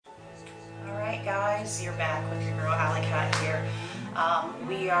guys, you're back with your girl Alley Cat here.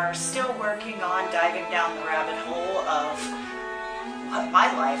 We are still working on diving down the rabbit hole of what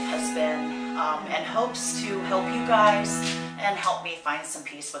my life has been, and hopes to help you guys and help me find some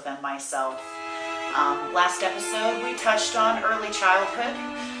peace within myself. Last episode we touched on early childhood.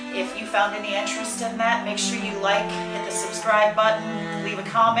 If you found any interest in that, make sure you like, hit the subscribe button, leave a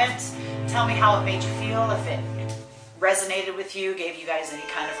comment, tell me how it made you feel, if it resonated with you, gave you guys any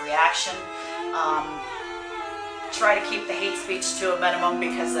kind of reaction. Try to keep the hate speech to a minimum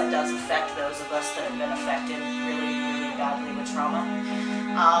because that does affect those of us that have been affected really, really badly with trauma.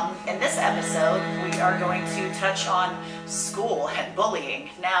 In this episode, we are going to touch on school and bullying.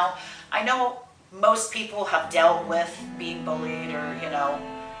 Now, I know most people have dealt with being bullied or,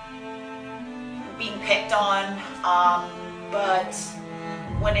 being picked on, but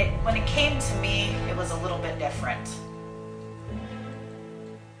when it came to me, it was a little bit different.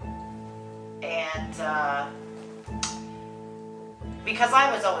 And because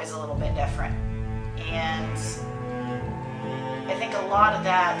I was always a little bit different, and I think a lot of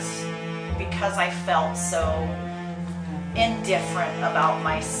that because I felt so indifferent about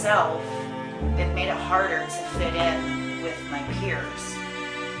myself, it made it harder to fit in with my peers.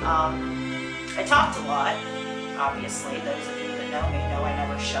 I talked a lot, obviously. Those of you that know me know I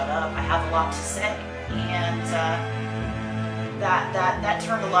never shut up. I have a lot to say, and that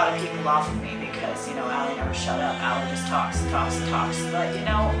turned a lot of people off of me because, Allie never shut up. Allie just talks and talks and talks. But,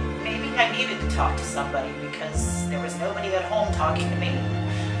 maybe I needed to talk to somebody because there was nobody at home talking to me.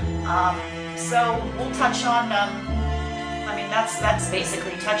 So we'll touch on, that's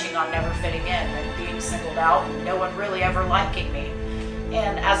basically touching on never fitting in and being singled out and no one really ever liking me.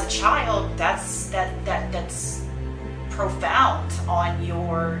 And as a child, that's profound on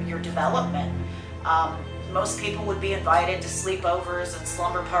your development. Most people would be invited to sleepovers and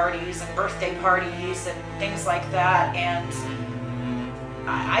slumber parties and birthday parties and things like that, and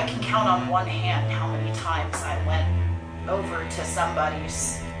I can count on one hand how many times I went over to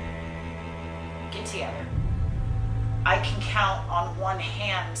somebody's get together. I can count on one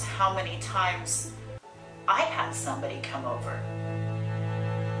hand how many times I had somebody come over.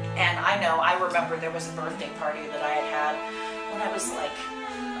 And I remember there was a birthday party that I had when I was like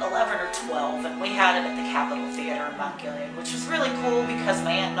 11 or 12, and we had it at the Capitol Theater in Mount Gilead, which was really cool because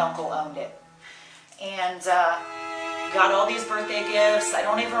my aunt and uncle owned it. And got all these birthday gifts. I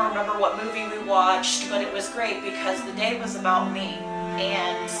don't even remember what movie we watched, but it was great because the day was about me.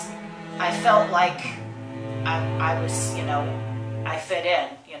 And I felt like I was, I fit in,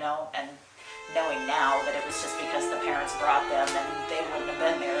 and knowing now that it was just because the parents brought them and they wouldn't have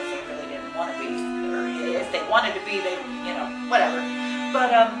been there if they really didn't want to be, or if they wanted to be, they, whatever. But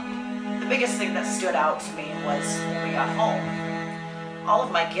the biggest thing that stood out to me was when we got home, all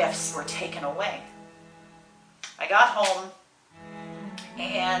of my gifts were taken away. I got home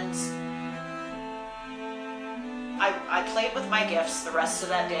and I played with my gifts the rest of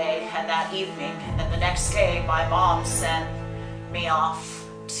that day and that evening, and then the next day my mom sent me off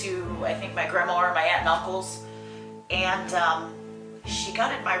to, I think, my grandma or my aunt and uncle's, and she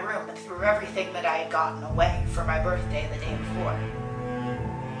got in my room and threw everything that I had gotten away for my birthday the day before.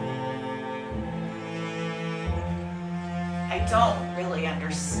 I don't really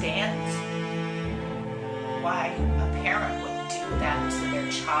understand why a parent would do that to their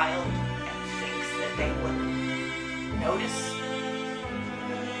child and think that they wouldn't notice.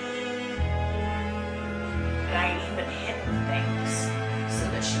 And I even hid things so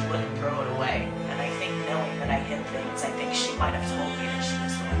that she wouldn't throw it away. And I think knowing that I hid things, I think she might have told me that she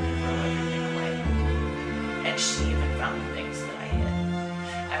was going to throw everything away. And she even found the things that I hid.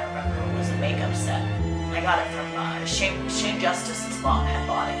 I remember it was a makeup set. I got it from Shane Justice's mom had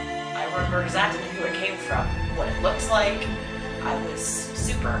bought it. I remember exactly who it came from, what it looks like. I was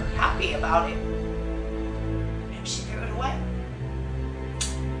super happy about it. And she threw it away.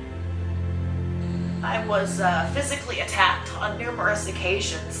 I was physically attacked on numerous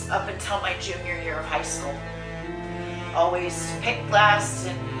occasions up until my junior year of high school. Always picked last,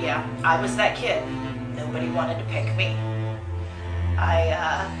 and yeah, I was that kid. Nobody wanted to pick me.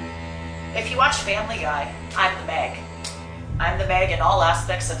 If you watch Family Guy, I'm the Meg. I'm the Meg in all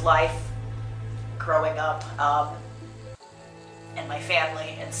aspects of life, growing up, and my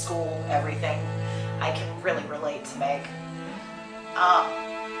family, and school, everything. I can really relate to Meg.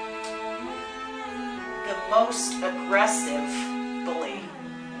 The most aggressive bully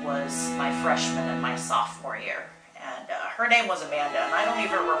was my freshman and my sophomore year. And her name was Amanda, and I don't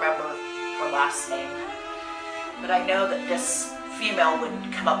even remember her last name. But I know that this female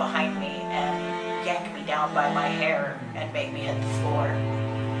would come up behind me and yank me down by my hair and make me hit the floor.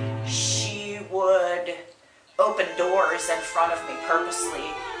 She would open doors in front of me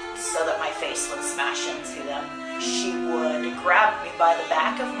purposely so that my face would smash into them. She would grab me by the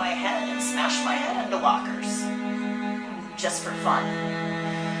back of my head and smash my head into lockers, just for fun.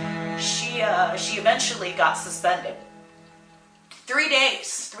 She eventually got suspended. 3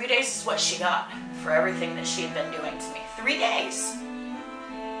 days. 3 days is what she got for everything that she had been doing to me. 3 days.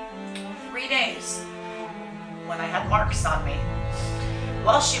 3 days. When I had marks on me.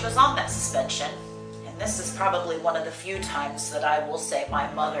 While she was on that suspension, and this is probably one of the few times that I will say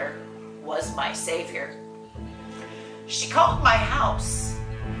my mother was my savior, she called my house.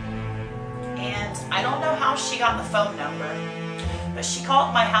 And I don't know how she got the phone number, but she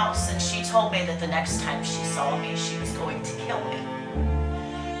called my house and she told me that the next time she saw me, she was going to kill me.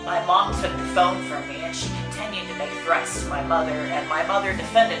 My mom took the phone from me and she continued to make threats to my mother, and my mother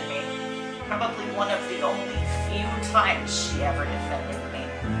defended me. Probably one of the only few times she ever defended me.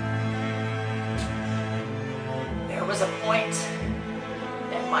 There was a point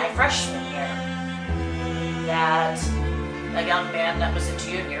in my freshman year that a young man that was a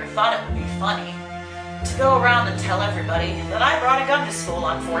junior thought it would be funny to go around and tell everybody that I brought a gun to school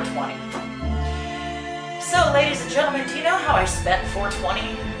on 420. So, ladies and gentlemen, do you know how I spent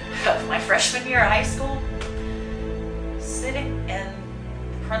 420 of my freshman year of high school? Sitting in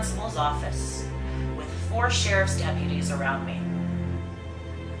the principal's office with 4 sheriff's deputies around me.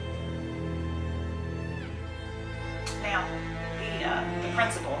 Now, the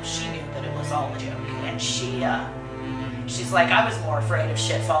principal, she knew that it was all a joke, and she's like, I was more afraid of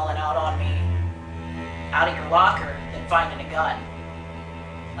shit falling out on me out of your locker than finding a gun.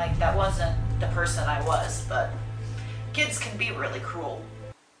 Like, that wasn't the person I was, but kids can be really cruel.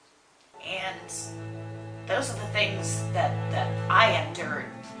 And those are the things that I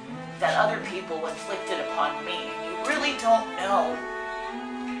endured, that other people inflicted upon me. And you really don't know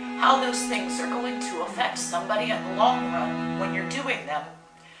how those things are going to affect somebody in the long run when you're doing them.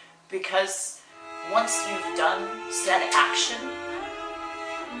 Because once you've done said action,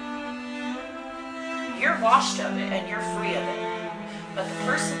 you're washed of it and you're free of it. But the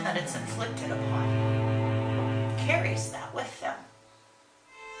person that it's inflicted upon carries that with them.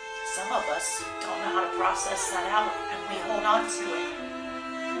 Some of us don't know how to process that out, and we hold on to it.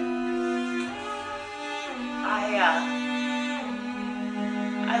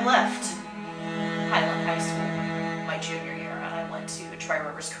 I left Highland High School my junior year, and I went to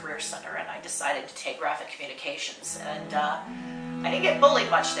Tri-Rivers Career Center, and I decided to take graphic communications, and I didn't get bullied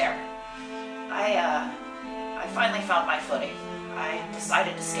much there. I finally found my footing. I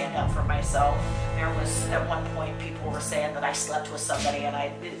decided to stand up for myself. There was, at one point, people were saying that I slept with somebody, and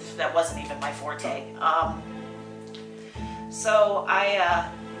that wasn't even my forte. So I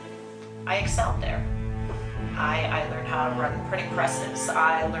excelled there. I learned how to run printing presses.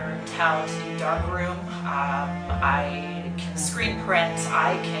 I learned how to do darkroom. I can screen print.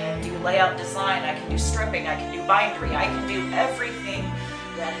 I can do layout design. I can do stripping. I can do bindery. I can do everything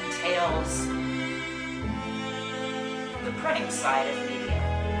that entails the printing side of media.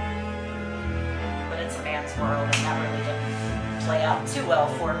 But it's a man's world, and that really didn't play out too well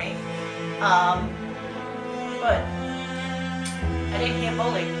for me. But I didn't get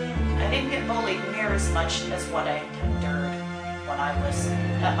bullied. I didn't get bullied near as much as what I endured when I was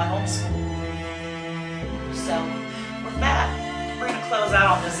at my home school. So, with that, we're going to close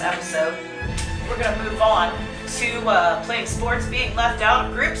out on this episode. We're going to move on to playing sports, being left out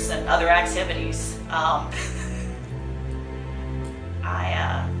of groups, and other activities.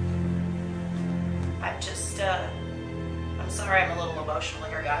 I'm sorry I'm a little emotional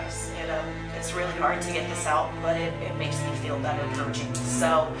here, guys. It's really hard to get this out, but it makes me feel better purging.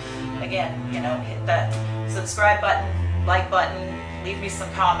 So, again, hit that subscribe button, like button, leave me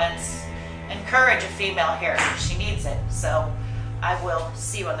some comments. Encourage a female here. She needs it. So, I will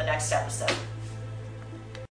see you on the next episode.